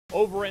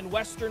over in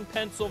western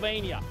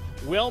Pennsylvania.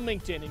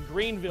 Wilmington and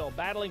Greenville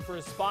battling for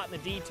a spot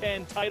in the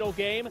D10 title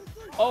game.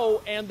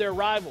 Oh, and their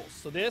rivals.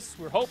 So this,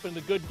 we're hoping,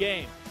 a good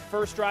game.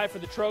 First drive for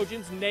the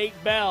Trojans, Nate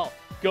Bell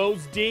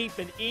goes deep,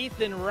 and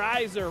Ethan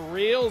Reiser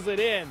reels it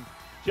in.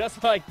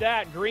 Just like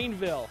that,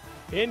 Greenville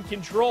in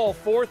control.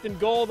 4th and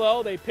goal,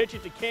 though. They pitch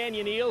it to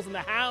Canyon Eels, and the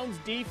Hounds'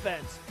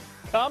 defense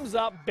comes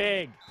up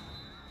big.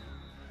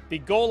 The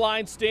goal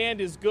line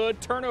stand is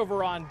good.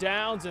 Turnover on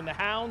downs, and the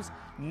Hounds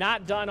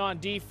not done on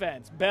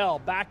defense. Bell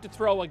back to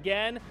throw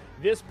again.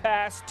 This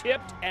pass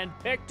tipped and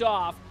picked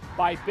off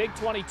by Big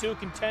 22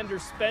 contender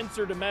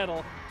Spencer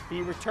DeMettle.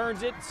 He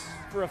returns it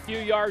for a few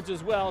yards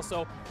as well,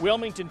 so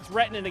Wilmington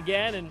threatening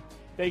again, and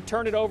they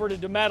turn it over to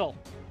DeMettle.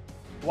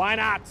 Why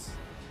not?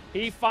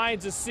 He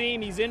finds a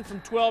seam. He's in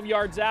from 12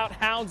 yards out.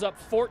 Hounds up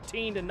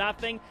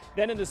 14-0.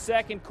 Then in the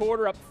second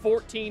quarter, up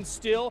 14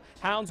 still.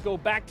 Hounds go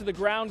back to the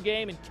ground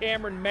game, and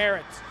Cameron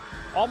Merritt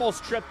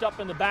almost tripped up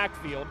in the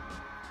backfield.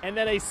 And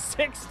then a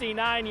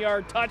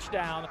 69-yard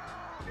touchdown.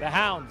 The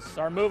Hounds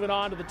are moving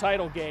on to the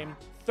title game,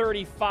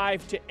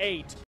 35-8.